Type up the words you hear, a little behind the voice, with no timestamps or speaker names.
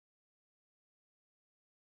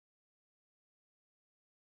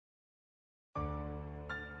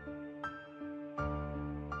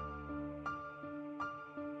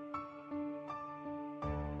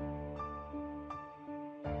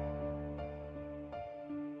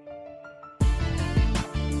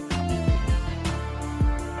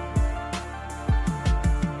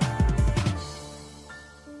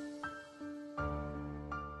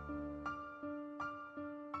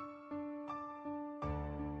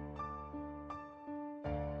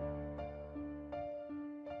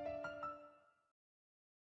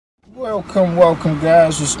Welcome,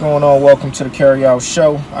 guys. What's going on? Welcome to the Carry Out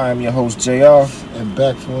Show. I am your host, JR. And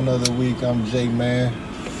back for another week. I'm J Man.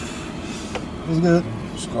 What's good?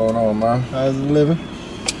 What's going on, man? How's it living?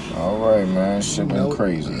 All right, man. Shit been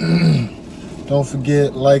crazy. Don't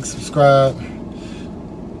forget, like, subscribe,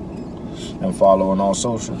 and follow on all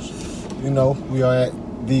socials. You know, we are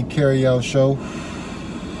at the Carry Out Show.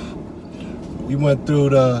 We went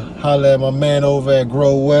through the holla at my man over at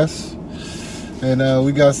Grow West. And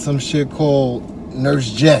we got some shit called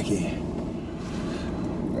Nurse Jackie.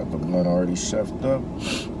 Got the blunt already chefed up.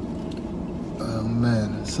 Oh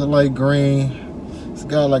man, it's a light green. It's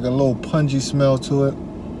got like a little pungy smell to it.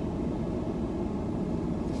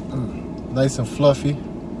 Nice and fluffy.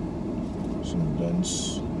 Some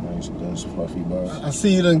nice dense fluffy buzz. I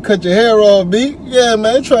see you done cut your hair off, B. Yeah,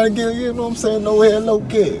 man, trying to get, you know what I'm saying, no hair, no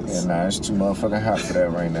kids. Yeah, nah, it's too motherfucking hot for that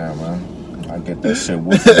right now, man. I get that shit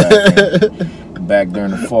whipped back during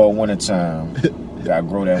the fall, winter time. Gotta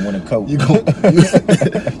grow that winter coat. You gonna get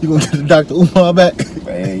the Dr. Umar back?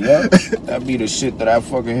 Hey, yeah. That be the shit that I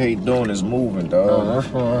fucking hate doing is moving, dog. Oh, that's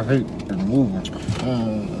why I hate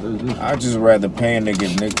moving. I just rather pay a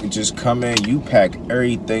nigga just come in, you pack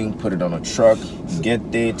everything, put it on a truck,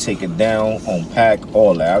 get there, take it down, unpack,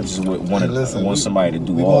 all that. I just want somebody to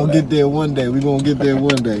do all that. We gonna get there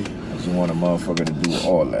one day. I just want a motherfucker to do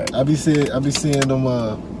all that. I be seeing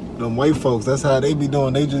them white folks. That's how they be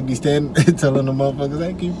doing. They just be standing telling the motherfuckers,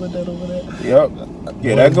 "Hey, can you put that over there?" Yep.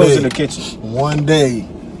 Yeah, that goes in the kitchen. One day.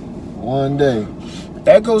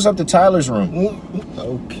 That goes up to Tyler's room.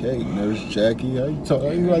 Okay, Nurse Jackie. How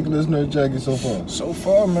you liking this Nurse Jackie so far? So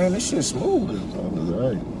far, man, this shit's smooth.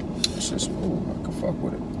 Alright. This shit's smooth. I can fuck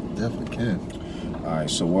with it. Definitely can. Alright,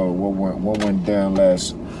 so what went down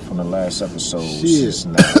from the last episode? Shit.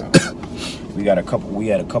 Now? We had a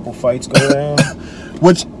couple fights go down.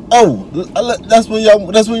 That's when you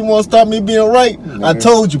want to stop me being right. Nigga. I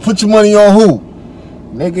told you, put your money on who?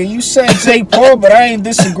 Nigga, you said Jake Paul, but I ain't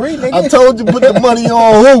disagree, nigga. I told you put the money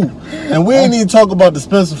on who? And we ain't even talk about the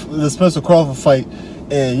Spencer Crawford fight.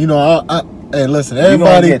 And you know, hey, listen,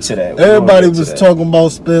 everybody was talking about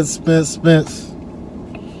Spence.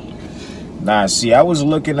 Nah, see, I was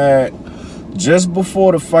looking at just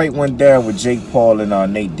before the fight went down with Jake Paul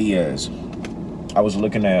and Nate Diaz. I was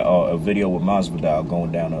looking at a video with Masvidal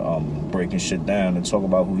going down to breaking shit down and talk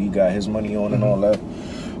about who he got his money on and all that.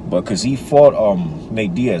 But because he fought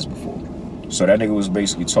Nate Diaz before, so that nigga was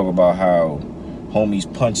basically talking about how homie's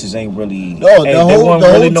punches ain't really. There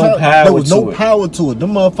was no power to it.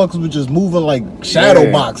 Them motherfuckers were just moving like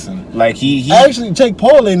shadow boxing. Like he actually, Jake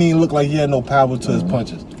Paul ain't even look like he had no power to his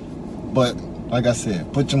punches. But like I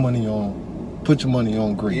said, put your money on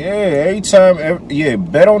green. Yeah,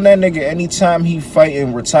 bet on that nigga anytime he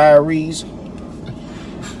fighting retirees.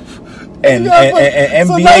 And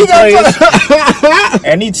NBA players.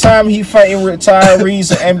 Anytime he fighting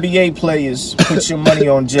retirees and NBA players, put your money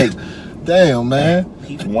on Jake. Damn, man.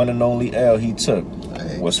 He's one and only L he took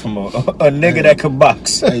was from a nigga that could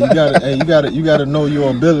box. Hey, you gotta know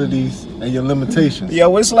your abilities and your limitations.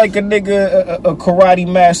 Yo, it's like a nigga, a karate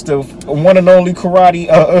master, one and only karate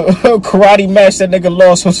match that nigga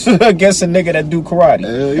lost was against a nigga that do karate.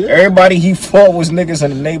 Yeah. Everybody he fought was niggas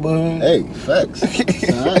in the neighborhood. Hey, facts.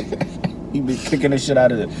 All right. He be kicking the shit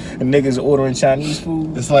out of the niggas ordering Chinese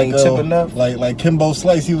food. It's like tipping up. Like Kimbo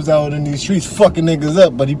Slice, he was out in these streets fucking niggas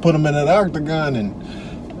up, but he put them in an octagon and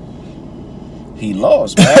he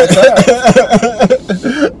lost mad time.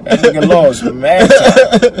 That nigga lost mad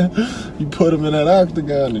time. You put him in that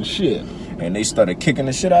octagon and shit. And they started kicking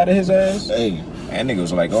the shit out of his ass. Hey. That nigga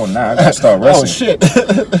was like, oh nah, I gotta start wrestling. Oh shit.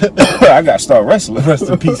 I gotta start wrestling. Rest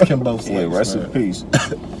in peace, Kimbo Slice. Yeah, rest in peace.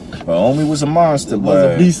 But homie was a monster, was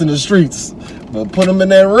a beast in the streets. But put him in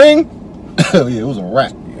that ring, yeah, it was a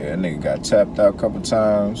wrap. Yeah, that nigga got tapped out a couple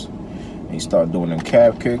times. He started doing them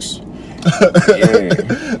calf kicks. Yeah.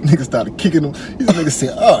 Nigga started kicking him. These niggas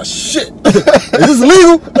said, oh shit, is this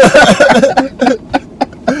illegal?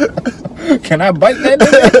 Can I bite that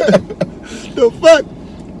nigga? The fuck?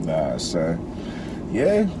 Nah, son.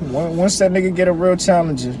 Yeah, once that nigga get a real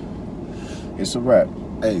challenger, it's a wrap.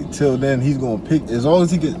 Hey, till then he's gonna pick, as long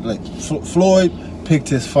as he get like Floyd picked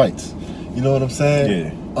his fights. You know what I'm saying?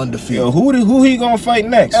 Yeah. Undefeated. Yo, who he gonna fight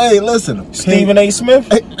next? Hey, listen, Stephen A. Smith.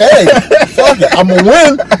 Hey, fuck it, I'm gonna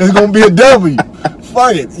win. It's gonna be a W.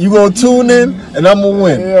 Fuck it, you gonna tune in and I'm gonna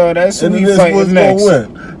win. Yeah, that's who he fighting next.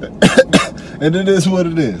 And it is what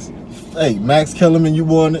it is. Hey, Max Kellerman, you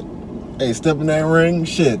won it. Hey, step in that ring,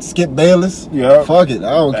 shit. Skip Bayless. Yeah. Fuck it,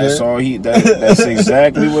 I don't care. That's all that's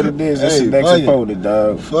exactly what it is. That's the next opponent,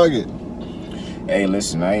 dog. Fuck it. Hey,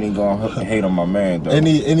 listen, I ain't even gonna hate on my man though.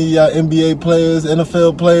 Any y'all NBA players,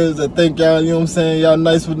 NFL players that think y'all, you know what I'm saying, y'all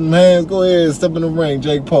nice with them hands, go ahead and step in the ring,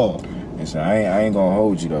 Jake Paul. Listen, I ain't gonna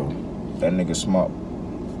hold you though. That nigga smart.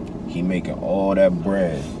 He making all that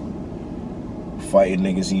bread fighting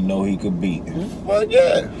niggas he know he could beat. Well,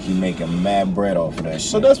 yeah. He making mad bread off of that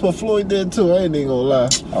shit. So that's what Floyd did too. I ain't even gonna lie.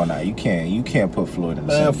 Oh nah, you can't put Floyd in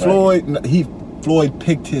the same Floyd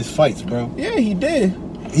picked his fights, bro. Yeah, he did.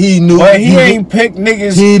 He knew, but he ain't picked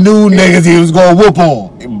niggas. He knew niggas he was gonna whoop on.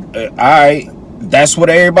 Alright, that's what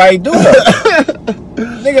everybody do though.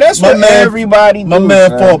 Nigga, that's what everybody do. My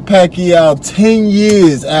man fought Pacquiao 10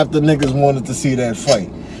 years after niggas wanted to see that fight.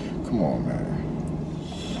 Come on,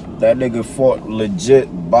 man. That nigga fought legit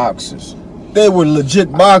boxers. They were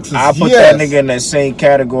legit boxers. I put that nigga in that same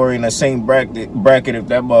category, in the same bracket if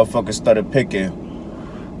that motherfucker started picking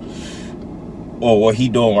or what he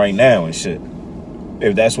doing right now and shit.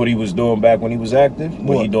 If that's what he was doing back when he was active,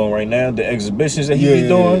 what he doing right now, the exhibitions that he be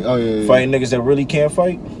doing, fighting niggas that really can't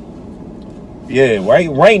fight. Yeah,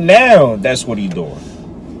 right now, that's what he doing.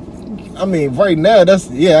 I mean, right now, that's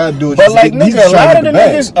I do it. But like, nigga, a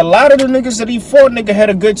lot of the niggas that he fought, nigga, had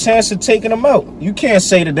a good chance of taking him out. You can't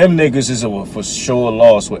say that them niggas is a for sure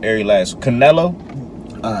loss with every last Canelo.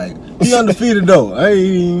 All right, he undefeated though. I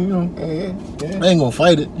ain't gonna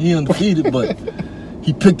fight it. He undefeated, but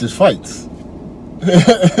he picked his fights.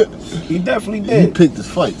 He definitely did. He picked his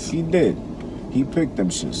fights. He did. He picked them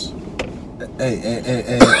shits. Hey,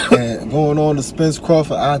 and going on to Spence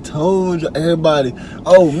Crawford, I told you, everybody,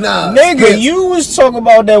 oh, nah. Nigga, Spence. You was talking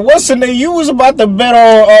about that. What's the name? You was about to bet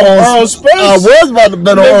on Earl Spence. I was about to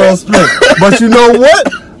bet on Earl Spence. But you know what?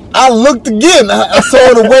 I looked again. I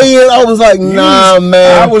saw the weigh in. I was like, nah,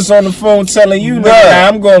 man. I was on the phone telling you, nah,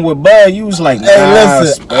 I'm going with Bud. You was like, nah, hey,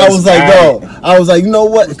 listen. Spence, I was like, dog. I was like, you know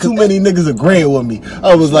what? Too many niggas agreeing with me.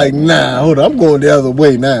 I was like, nah, hold on. I'm going the other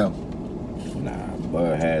way now.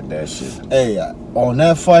 Bud had that shit. Hey, on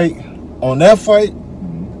that fight,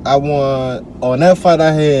 I won. On that fight,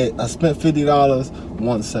 I spent $50,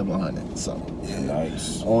 won $700. So yeah.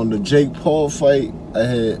 Nice. On the Jake Paul fight,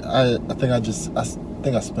 I think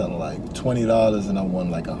I spent like $20 and I won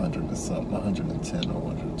like 100 or something, 110 or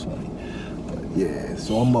 120. But yeah,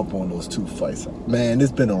 so I'm up on those two fights. Man,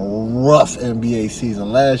 it's been a rough NBA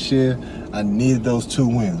season. Last year, I needed those 2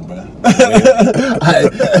 wins, bro.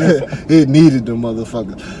 It needed them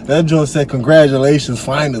motherfuckers. That joint said, congratulations,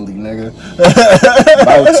 finally, nigga.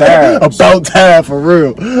 About time. About time, for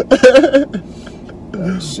real.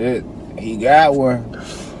 Shit, he got one.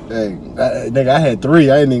 Hey, nigga, I had 3.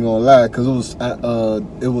 I ain't even gonna lie, cause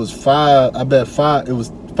it was 5. I bet 5. It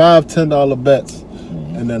was 5 $10 bets,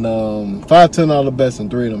 and then 5 $10 bets, and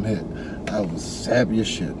 3 of them hit. I was happy as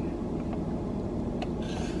shit.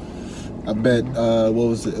 I bet what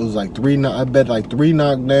was it? It was like 3. I bet like 3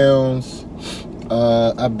 knockdowns.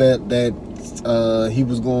 I bet that he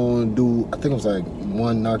was going to do. I think it was like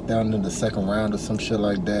 1 knockdown in the second round or some shit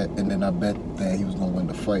like that, and then I bet that he was going to win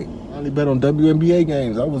the fight. I only bet on WNBA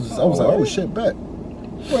games. I was like, oh shit, bet.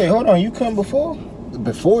 Wait, hold on. You couldn't before?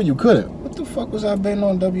 Before you couldn't. What the fuck was I betting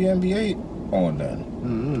on WNBA on then?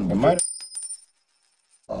 Mm-hmm. It might.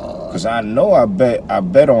 Cause I know I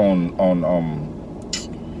bet on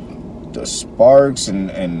the Sparks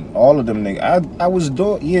and all of them niggas. I was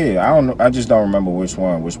doing, I don't know. I just don't remember which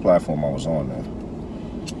platform I was on there.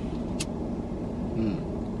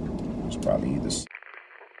 It's probably either.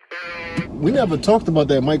 We never talked about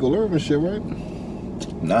that Michael Irvin shit, right?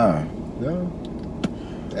 Nah. No.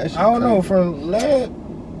 I don't know. From that,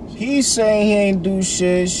 he's saying he ain't do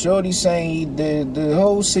shit. Shorty saying he did. The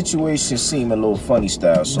whole situation seemed a little funny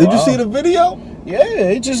style. So did you see the video? Yeah,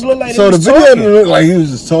 it just looked like. So the video didn't look like he was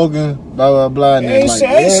just talking, blah blah blah. And I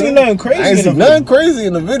ain't seen nothing crazy. I ain't seen nothing crazy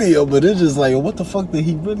in the video, but it's just like, what the fuck did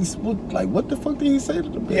he really? What the fuck did he say to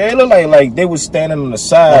the bitch? Yeah, it looked like they was standing on the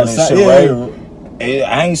side and shit, right?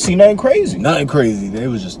 I ain't seen nothing crazy. Nothing crazy. They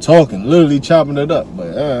was just talking, literally chopping it up.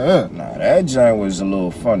 But nah, that joint was a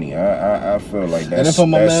little funny. I feel like that. And then for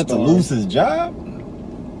my man to lose his job,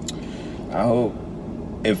 I hope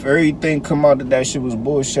if everything come out that shit was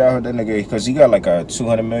bullshit, I heard that nigga, because he got like a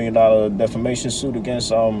 $200 million defamation suit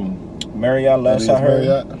against Marriott. Last I heard.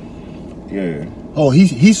 Marriott? Yeah. Oh,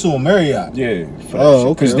 he sued Marriott. Yeah.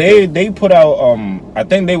 Okay. Because they put out, I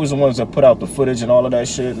think they was the ones that put out the footage and all of that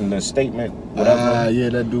shit and the statement, whatever. Yeah,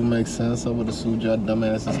 that do make sense. I would have sued y'all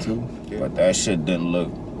dumbasses too. Yeah. But that shit didn't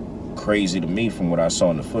look crazy to me from what I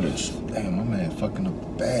saw in the footage. Damn, my man fucking up the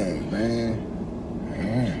bag, man.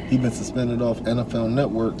 He been suspended off NFL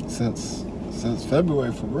Network since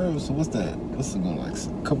February for real. So what's that? What's it going like?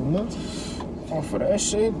 A couple months? Oh, for that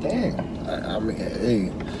shit, damn. I mean,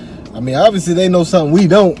 hey. I mean, obviously they know something we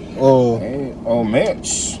don't. Or Hey, oh man,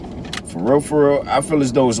 for real, I feel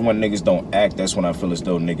as though it's when niggas don't act. That's when I feel as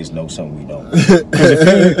though niggas know something we don't. Cause if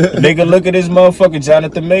you, nigga, look at this motherfucker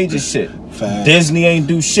Jonathan Major shit. Fact. Disney ain't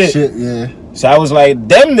do shit. yeah. So I was like,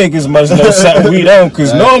 them niggas must know something we don't.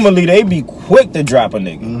 Cause normally they be quick to drop a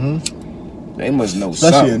nigga. Mm-hmm. They must know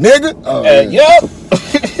Especially something. a nigga. Oh, Yup.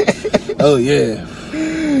 Oh yeah.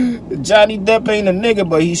 Johnny Depp ain't a nigga,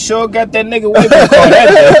 but he sure got that nigga way back on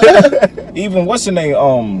that. Even what's her name?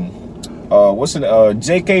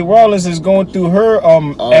 J.K. Rowling is going through her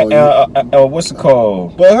what's it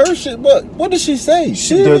called? But her shit. But what did she say?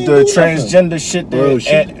 She The transgender shit. Bro,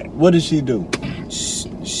 what did she do?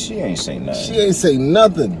 She ain't say nothing. She ain't say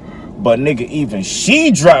nothing. But nigga, even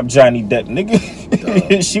she dropped Johnny Depp,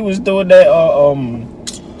 nigga. She was doing that.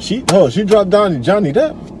 She dropped Johnny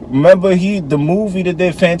Depp. Remember the movie that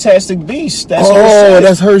did Fantastic Beasts? That's her shit.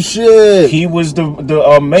 That's her shit. He was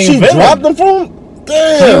the main She villain. dropped him from.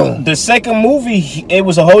 Damn. The second movie, it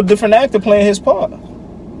was a whole different actor playing his part.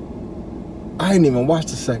 I didn't even watch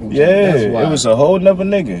the second. Yeah, That's why. it was a whole nother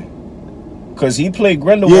nigga. Cause he played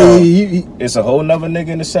Grindelwald. Yeah, it's a whole nother nigga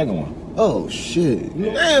in the second one. Oh shit!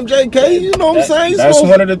 Damn, JK, you know what I'm saying? That's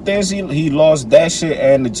one of the things he lost that shit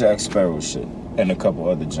and the Jack Sparrow shit and a couple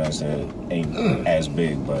other joints that ain't as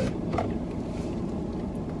big, but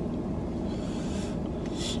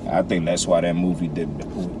I think that's why that movie didn't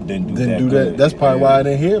do that good. That's probably why I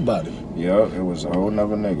didn't hear about it. Yeah, it was a whole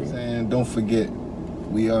nother nigga. And don't forget,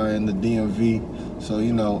 we are in the DMV, so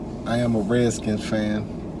you know I am a Redskins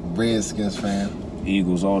fan.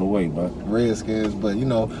 Eagles all the way, but Redskins, but you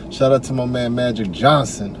know, shout out to my man Magic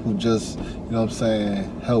Johnson, who just, you know what I'm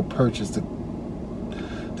saying, helped purchase the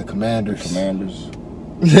Commanders.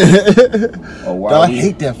 Oh wow! Dog, I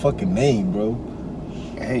hate that fucking name, bro.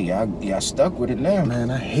 Hey, y'all stuck with it now,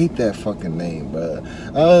 man. I hate that fucking name, bro.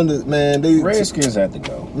 Man, Redskins had to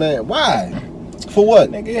go. Man, why? For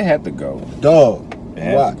what? Nigga, it had to go. Dog, it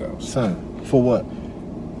had to go, son. For what?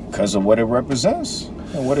 Because of what it represents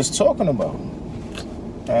and what it's talking about.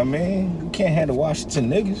 I mean, you can't have the Washington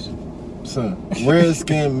niggas. Son,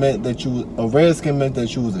 Redskin meant that you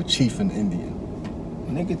was a chief in India.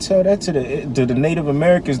 Nigga, tell that to the Native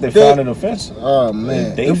Americans that found it offensive. Oh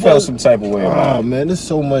man, they felt some type of way about it. Oh man, there's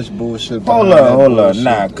so much bullshit. Hold on,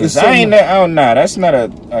 nah, cause I ain't that. Oh nah, that's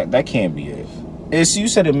not that can't be it. It's you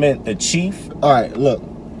said it meant the chief. All right, look,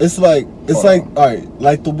 it's like all right,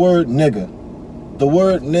 like the word nigga. The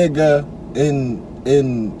word nigga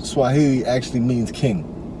in Swahili actually means king.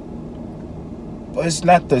 But it's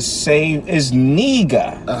not the same. It's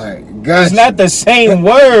nigga. All right, gotcha. It's not the same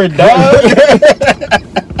word, dog.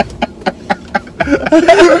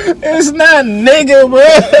 It's not nigga, bro.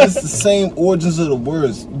 It's the same origins of the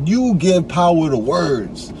words. You give power to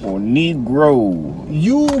words. Or Negro.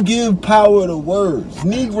 You give power to words.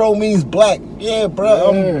 Negro means black. Yeah,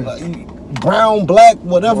 bro. Yeah. Brown, black,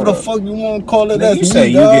 whatever the fuck you want to call it. Nigga, you say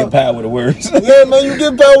you get power to words. Yeah, man, you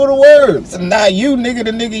get power to words. Not you, nigga.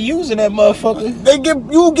 The nigga using that motherfucker.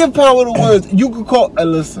 You give power to words. You could call.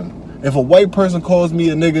 Listen, if a white person calls me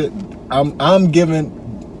a nigga, I'm giving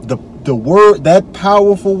the word, that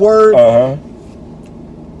powerful word.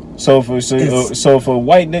 So if a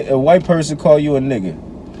white person call you a nigga,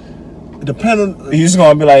 depending, you just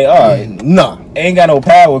gonna be like, all right, nah, ain't got no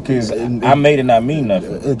power because I made it not mean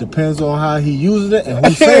nothing. It depends on how he using it and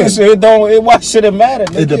who's saying it. So why should it matter?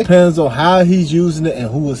 Nigga? It depends on how he's using it and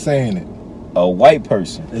who is saying it. A white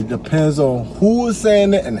person. It depends on who is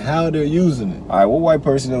saying it and how they're using it. All right, what white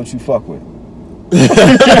person don't you fuck with?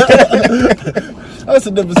 That's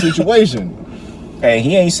a different situation. Hey,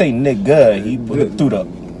 he ain't say nigga. He put it through the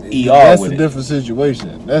ER. That's with a different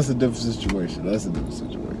situation. That's a different situation.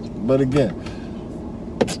 But again,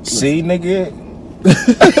 see, nigga.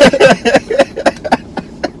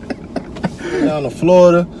 Down to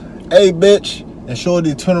Florida, hey bitch, and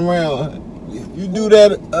shorty turn around. You do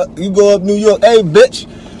that, you go up New York, hey bitch.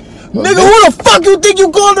 Nigga, who the fuck you think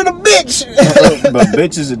you calling a bitch? But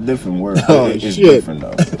bitch is a different word. It's shit. different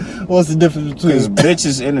though. What's the difference between? Because bitch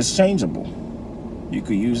is interchangeable. You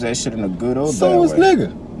could use that shit in a good or bad way. So is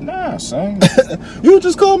nigga. Nah, son. You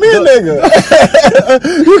just call me a nigga.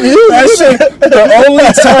 That shit, the only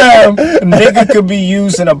time nigga could be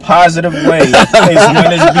used in a positive way is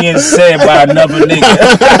when it's being said by another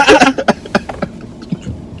nigga.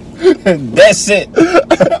 That's it.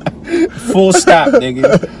 Full stop,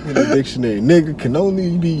 nigga. In the dictionary, nigga can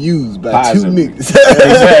only be used by positive. 2 niggas.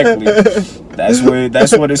 Exactly.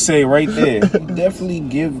 That's what it say right there. Definitely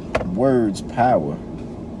give words power.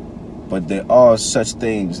 But there are such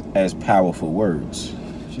things as powerful words.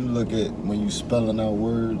 If you look at when you spelling out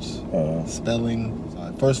words, spelling,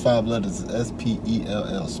 first 5 letters is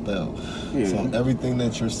SPELL, spell. Yeah. So everything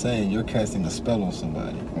that you're saying, you're casting a spell on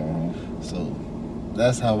somebody. So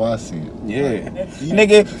that's how I see it. Yeah.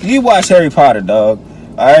 Nigga, you watch Harry Potter, dog.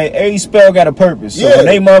 Alright, every spell got a purpose. So when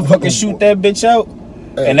they motherfucking shoot that bitch out,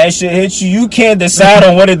 and that shit hits you, you can't decide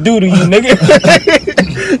on what it do to you, nigga.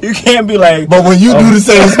 You can't be like, but when you do the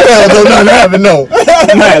same spell, don't nothing happen, no.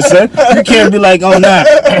 Nah, son. You can't be like, oh, nah.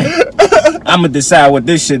 I'ma decide what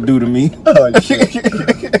this shit do to me. Oh, shit.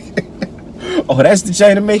 Oh, that's the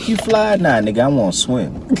chain to make you fly? Nah, nigga, I want to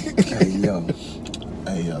swim. Hey, yo.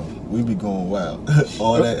 We be going wild.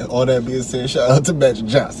 All that being said, shout out to Magic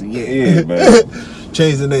Johnson. Yeah, man.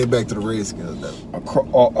 Change the name back to the Redskins, though.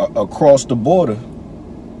 Across the border,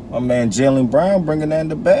 my man Jalen Brown bringing that in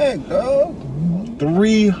the bag, dog.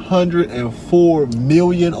 $304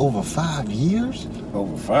 million over 5 years.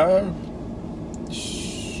 Over 5?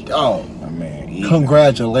 Oh, my man.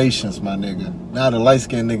 Congratulations, my nigga. Now the light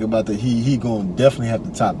skinned nigga about to he gonna definitely have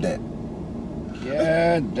to top that.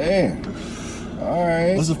 Yeah, damn. All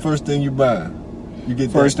right. What's the first thing you buy? You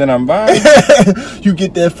get first thing I'm buying. You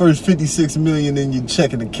get that first $56 million in your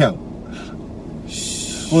checking account.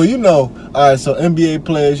 Well, you know, all right. So NBA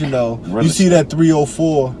players, you know, you see that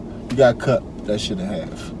 304, you got cut that shit in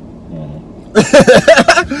half,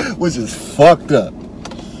 which is fucked up.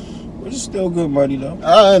 Which is still good money though.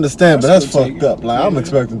 I understand, but that's fucked up. Like I'm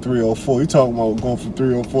expecting 304. You talking about going from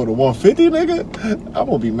 304 to 150, nigga? I'm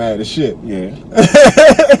gonna be mad as shit. Yeah.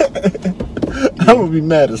 I'm gonna be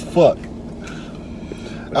mad as fuck.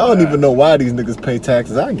 I don't even know why these niggas pay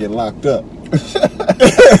taxes. I can get locked up.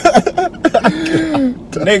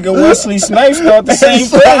 Nigga, Wesley Snipes thought the same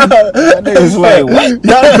thing. That nigga's like, what?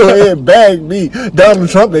 Y'all go ahead and bag me. Donald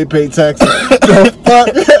Trump ain't pay taxes. The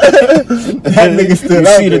fuck? That nigga still you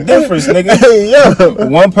see the difference, nigga. Hey, yo.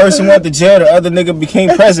 One person went to jail, the other nigga became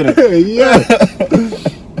president. Yeah.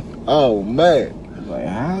 Oh, man. Like,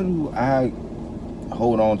 how do I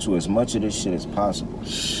hold on to as much of this shit as possible?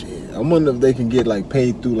 Shit. I wonder if they can get like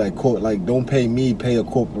paid through like court, like don't pay me, pay a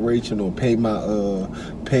corporation, or pay my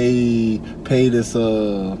pay this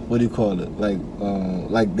what do you call it? Like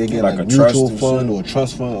they get like a mutual fund or a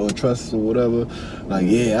trust fund or a trust or whatever. Like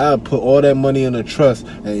I put all that money in a trust,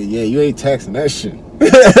 and you ain't taxing that shit.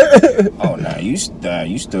 Oh nah, you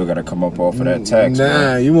still gotta come up off of that tax. Nah,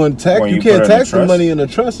 man. you want tax? You can't tax the money in a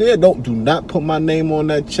trust. Yeah, do not put my name on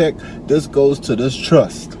that check. This goes to this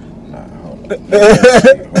trust.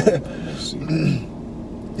 Let's see.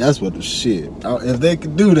 That's what the shit. If they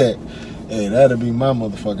could do that, hey, that'd be my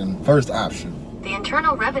motherfucking first option. The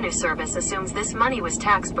Internal Revenue Service assumes this money was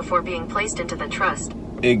taxed before being placed into the trust.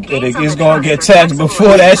 It's gonna get taxed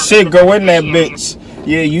before that shit go in that bitch.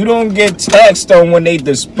 Yeah, you don't get taxed on when they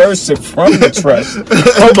disperse it from the trust.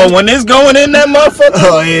 But when it's going in that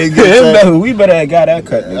motherfucker, we better have got that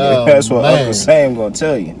cut. That's what Uncle Sam gonna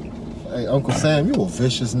tell you. Hey, Uncle Sam, you a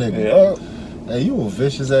vicious nigga. Yeah. Hey, you a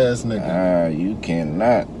vicious ass nigga. You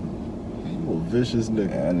cannot. You a vicious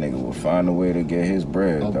nigga. That nigga will find a way to get his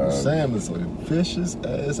bread, Uncle dog. Sam is a vicious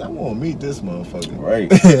ass. I want to meet this motherfucker. Right.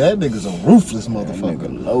 That nigga's a ruthless motherfucker.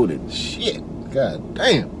 That nigga loaded. Shit. God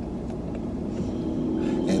damn.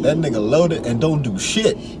 And that nigga loaded and don't do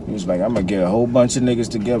shit. He was like, I'm gonna get a whole bunch of niggas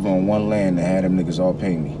together on one land and have them niggas all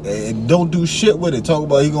pay me. And don't do shit with it. Talk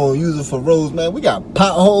about he gonna use it for roads, man. We got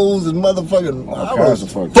potholes and motherfucking all kinds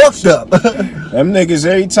of fucked up. Them niggas,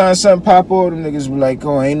 every time something pop over, them niggas be like,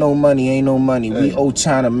 oh, ain't no money. Hey. We owe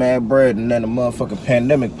China mad bread, and then the motherfucking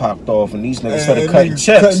pandemic popped off, and these niggas started cutting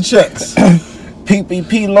checks.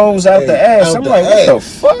 PPP loans out the ass. I'm like, what the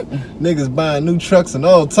fuck? Niggas buying new trucks and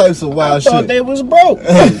all types of wild shit. I thought they was broke.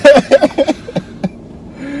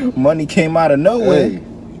 Money came out of nowhere. Hey,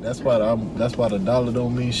 that's why the dollar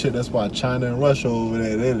don't mean shit. That's why China and Russia over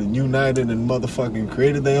there, they're united and motherfucking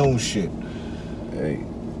created their own shit. Hey,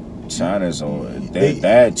 China's on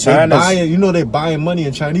China's buying, you know, they buying money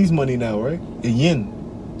in Chinese money now, right? In yen.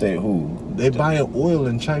 They who? They buying oil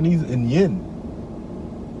in Chinese in yen.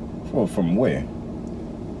 Well, from where?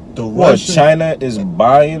 China is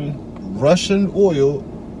buying Russian oil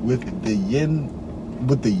with the yen,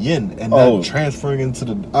 and not transferring into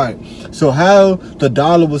the. All right. So how the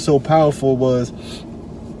dollar was so powerful was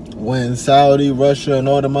when Saudi, Russia, and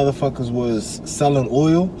all the motherfuckers was selling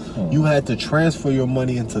oil. You had to transfer your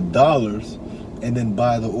money into dollars and then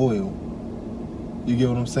buy the oil. You get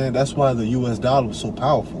what I'm saying? That's why the U.S. dollar was so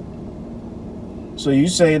powerful. So you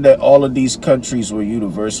say that all of these countries were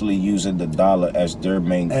universally using the dollar as their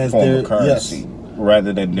main form of currency,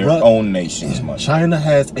 rather than their own nation's money. China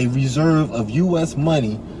has a reserve of U.S.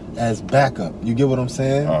 money as backup. You get what I'm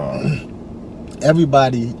saying?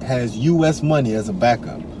 Everybody has U.S. money as a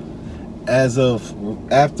backup. as of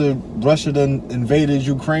after Russia done invaded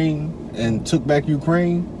Ukraine and took back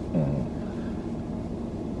Ukraine,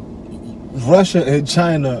 Russia and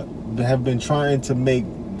China have been trying to make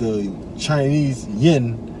the Chinese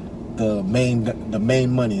yen the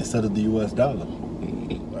main money instead of the US dollar.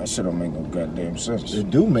 That shit don't make no goddamn sense. It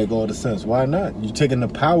do make all the sense. Why not? You're taking the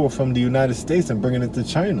power from the United States and bringing it to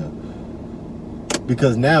China.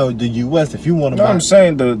 Because now the US, if you want to No, buy... I'm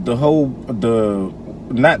saying the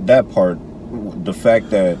not that part, the fact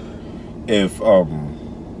that if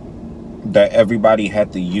that everybody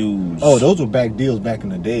had to use those were back deals back in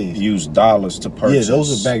the days. Use dollars to purchase. Yeah, those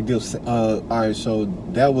were back deals. All right, so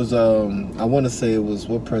that was I want to say it was,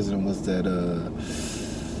 what president was that?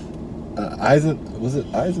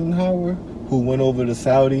 Eisenhower, who went over to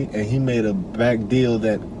Saudi and he made a back deal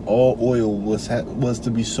that all oil was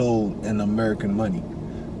to be sold in American money.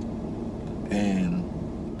 And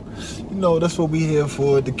that's what we here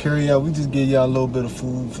for, to carry out. We just give y'all a little bit of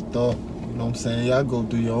food for thought. You know what I'm saying? Y'all go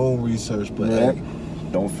do your own research, but hey,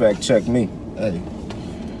 don't fact check me. Hey,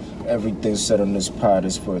 everything said on this pod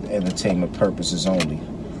is for entertainment purposes only.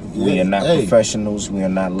 We are not professionals. We are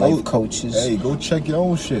not life coaches. Hey, go check your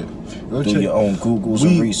own shit. Do your own Googles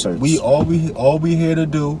and research. All we here to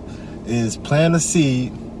do is plant a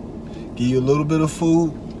seed, give you a little bit of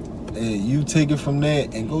food, and you take it from there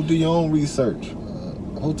and go do your own research.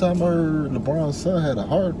 The whole time I heard LeBron's son had a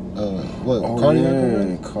heart, cardiac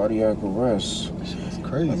arrest. Cardiac arrest. That's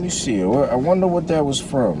crazy. Let me see. I wonder what that was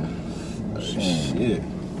from. Shit.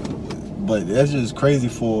 But that's just crazy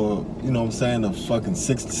for, you know what I'm saying, a fucking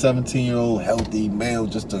 17-year-old healthy male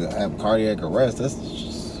just to have cardiac arrest. That's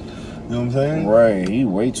just, you know what I'm saying? Right. He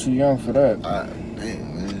way too young for that.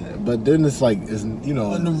 Man. But then it's like, it's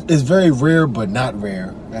very rare but not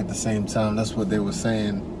rare at the same time. That's what they were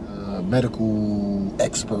saying. Medical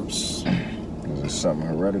experts. Is it something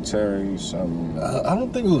hereditary? Something? I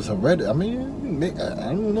don't think it was hereditary. I mean,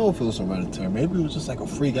 I don't know if it was hereditary. Maybe it was just like a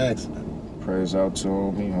freak accident. Prayers out to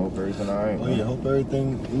him. He hope everything all right. Oh yeah, hope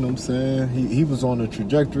everything, you know what I'm saying? He was on a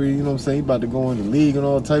trajectory, you know what I'm saying? He about to go in the league and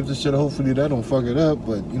all types of shit. Hopefully that don't fuck it up,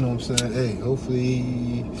 but you know what I'm saying? Hey,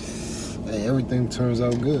 hopefully everything turns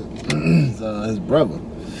out good. His brother,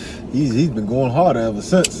 he's been going harder ever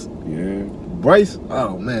since. Yeah. Bryce,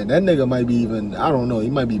 oh man, that nigga might be even, I don't know, he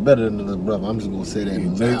might be better than his brother. I'm just gonna say that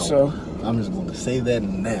now. Think so? I'm just gonna say that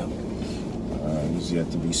now. He's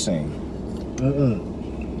yet to be seen.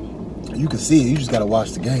 You can see it, you just gotta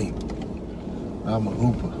watch the game. I'm a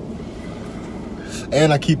hooper.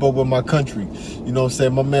 And I keep up with my country. You know what I'm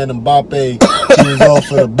saying? My man Mbappe, he was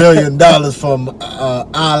offered $1 billion from Al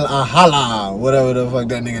Ahala, whatever the fuck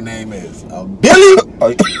that nigga name is. Billy?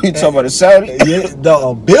 You talking about the Saudi? Yeah,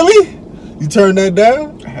 no, Billy? You turn that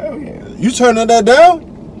down? Hell yeah. You turning that down?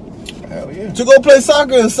 Hell yeah. To go play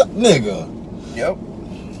soccer and nigga. Yep.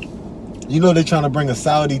 You know they trying to bring a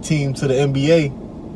Saudi team to the NBA.